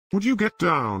Would you get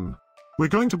down? We're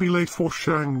going to be late for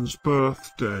Shang's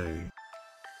birthday.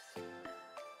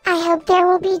 I hope there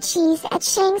will be cheese at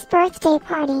Shang's birthday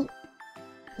party.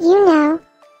 You know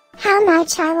how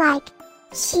much I like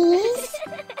cheese.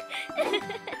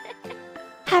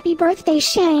 Happy birthday,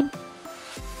 Shang.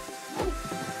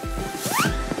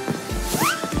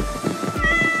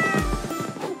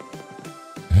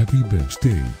 Happy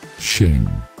birthday,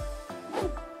 Shang.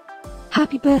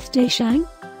 Happy birthday, Shang.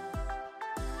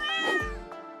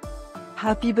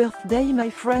 Happy birthday,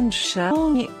 my friend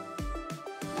Shang.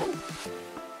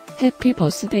 Happy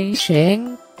birthday,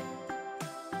 Shang.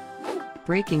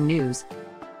 Breaking news.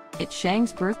 It's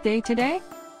Shang's birthday today?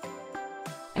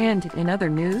 And in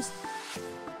other news,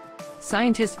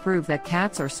 scientists prove that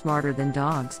cats are smarter than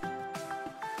dogs.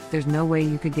 There's no way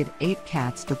you could get 8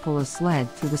 cats to pull a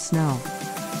sled through the snow.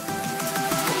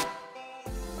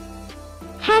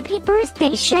 Happy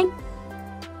birthday, Shang.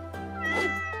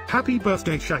 Happy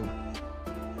birthday, Shang.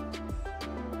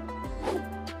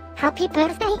 Happy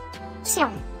birthday,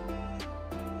 Shang.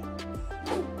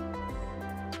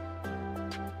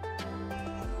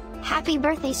 Happy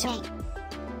birthday, Shang.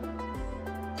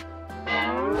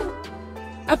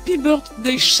 Happy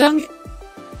birthday, Shang.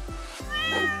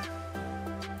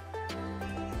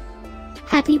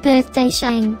 Happy birthday,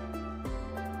 Shang.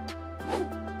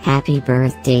 Happy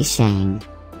birthday, Shang.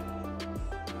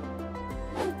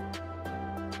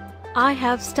 I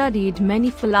have studied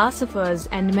many philosophers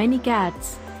and many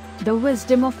cats. The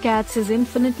wisdom of cats is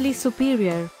infinitely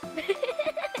superior.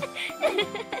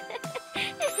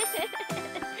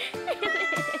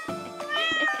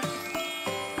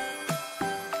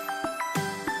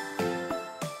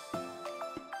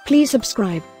 Please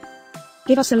subscribe,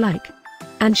 give us a like,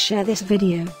 and share this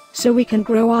video, so we can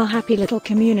grow our happy little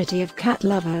community of cat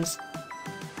lovers.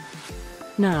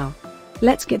 Now,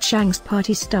 let's get Shang's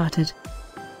party started.